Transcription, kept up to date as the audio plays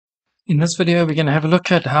In this video, we're going to have a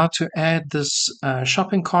look at how to add this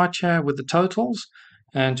shopping cart here with the totals.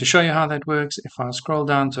 And to show you how that works, if I scroll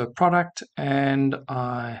down to a product and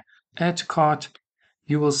I add to cart,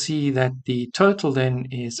 you will see that the total then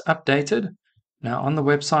is updated. Now on the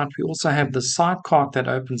website, we also have the side cart that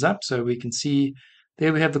opens up. So we can see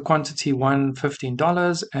there we have the quantity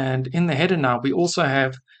 $15. And in the header now, we also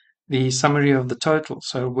have the summary of the total.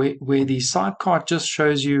 So where the side cart just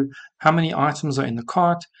shows you how many items are in the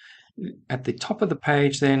cart, at the top of the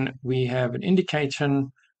page, then we have an indication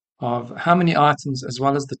of how many items as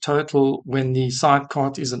well as the total when the side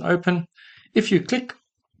cart isn't open. If you click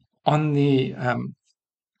on the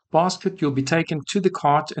basket, you'll be taken to the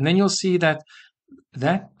cart, and then you'll see that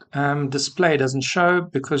display doesn't show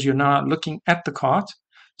because you're now looking at the cart.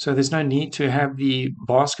 So there's no need to have the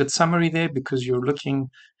basket summary there because you're looking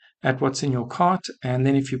at what's in your cart. And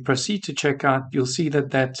then if you proceed to checkout, you'll see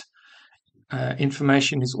that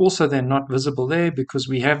information is also then not visible there because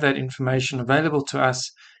we have that information available to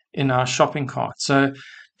us in our shopping cart. So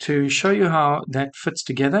to show you how that fits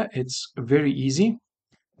together, it's very easy.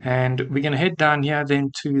 And we're going to head down here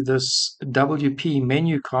then to this WP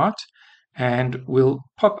menu cart, and we'll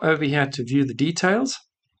pop over here to view the details.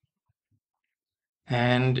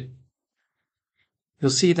 And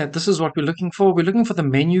you'll see that this is what we're looking for. We're looking for the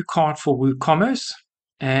menu cart for WooCommerce.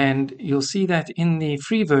 And you'll see that in the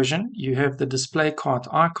free version, you have the display cart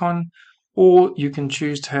icon, or you can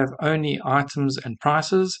choose to have only items and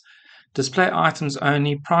prices, display items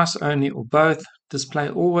only, price only, or both, display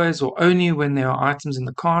always or only when there are items in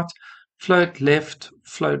the cart, float left,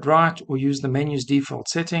 float right, or use the menu's default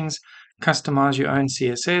settings, customize your own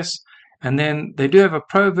CSS. And then they do have a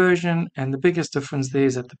pro version, and the biggest difference there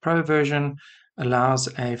is that the pro version allows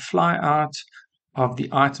a fly out of the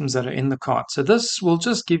items that are in the cart. So this will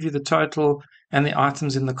just give you the total and the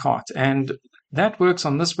items in the cart. And that works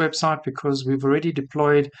on this website because we've already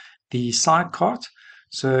deployed the side cart.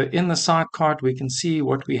 So in the side cart, we can see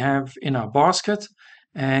what we have in our basket.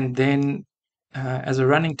 And then as a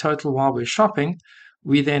running total while we're shopping,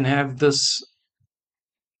 we then have this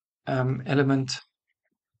element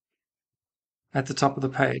at the top of the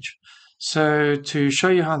page. So to show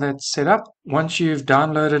you how that's set up, once you've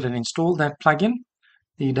downloaded and installed that plugin,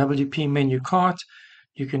 the WP menu cart,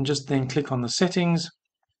 you can just then click on the settings.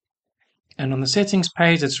 And on the settings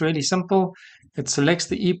page, it's really simple. It selects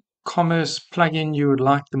the e-commerce plugin you would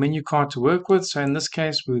like the menu cart to work with. So in this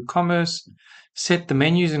case, WooCommerce, set the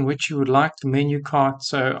menus in which you would like the menu cart.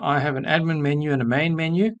 So I have an admin menu and a main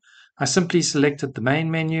menu. I simply selected the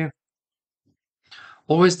main menu.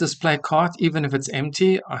 Always display cart even if it's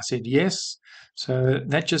empty. I said yes. So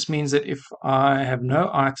that just means that if I have no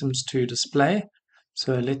items to display,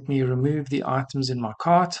 so let me remove the items in my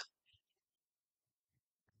cart,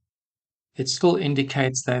 it still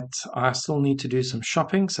indicates that I still need to do some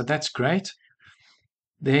shopping, so that's great.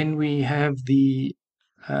 Then we have the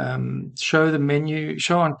show the menu,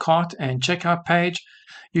 show on cart and checkout page.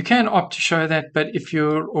 You can opt to show that, but if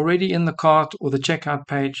you're already in the cart or the checkout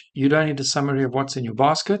page, you don't need a summary of what's in your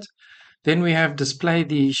basket. Then we have display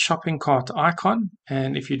the shopping cart icon,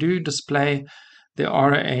 and if you do display, there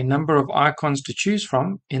are a number of icons to choose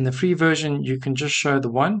from. In the free version, you can just show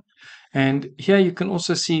the one. And here you can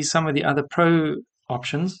also see some of the other pro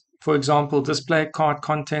options. For example, display cart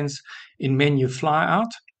contents in menu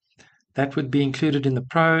flyout. That would be included in the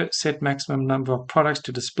Pro. Set maximum number of products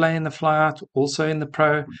to display in the flyout, also in the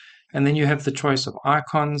Pro. And then you have the choice of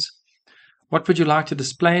icons. What would you like to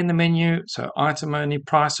display in the menu? So item only,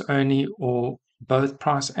 price only, or both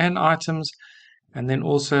price and items. And then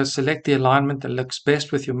also select the alignment that looks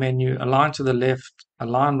best with your menu. Align to the left,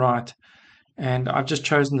 align right. And I've just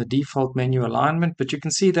chosen the default menu alignment, but you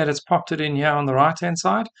can see that it's popped it in here on the right-hand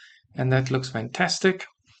side, and that looks fantastic.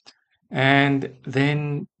 And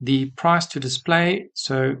then the price to display,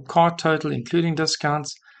 so cart total including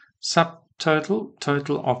discounts, subtotal,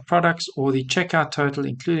 total of products, or the checkout total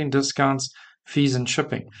including discounts, fees and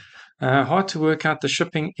shipping. Hard to work out the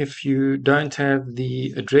shipping if you don't have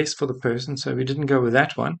the address for the person, so we didn't go with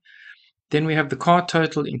that one. Then we have the cart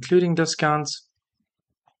total including discounts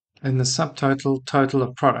and the subtotal, total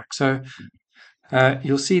of products. So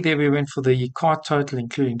you'll see there we went for the cart total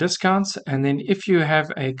including discounts, and then if you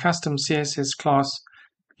have a custom CSS class,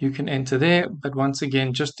 you can enter there, but once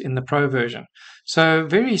again just in the Pro version. So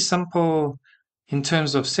very simple in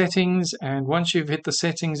terms of settings, and once you've hit the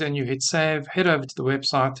settings and you hit save, head over to the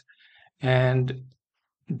website, and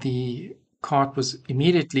the cart was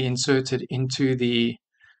immediately inserted into the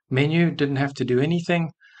menu, didn't have to do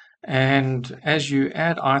anything. And as you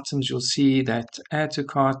add items, you'll see that add to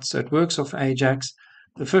cart, so it works off Ajax,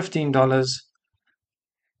 the $15,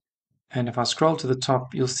 And if I scroll to the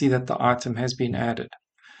top, you'll see that the item has been added.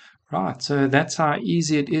 Right, so that's how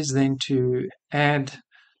easy it is then to add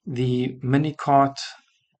the mini cart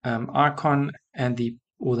icon and the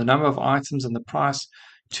number of items and the price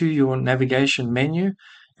to your navigation menu.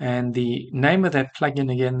 And the name of that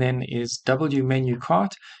plugin again then is WMenu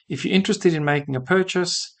Cart. If you're interested in making a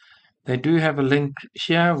purchase, they do have a link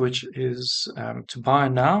here which is to buy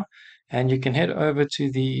now, and you can head over to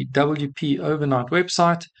the WP Overnight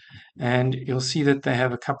website and you'll see that they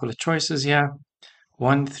have a couple of choices here.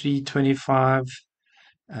 1,325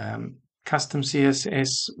 custom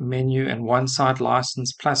CSS menu and one site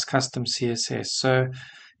license plus custom CSS. So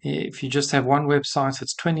if you just have one website,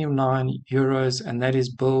 it's €29, and that is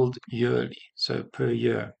billed yearly, so per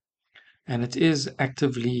year, and it is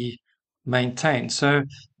actively maintained. So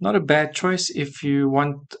not a bad choice if you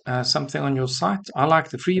want something on your site. I like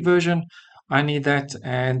the free version. I need that,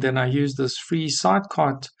 and then I use this free site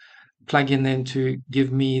cart plugin then to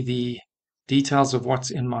give me the details of what's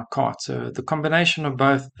in my cart. So the combination of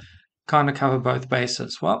both kind of cover both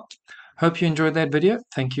bases. Well, hope you enjoyed that video.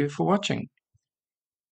 Thank you for watching.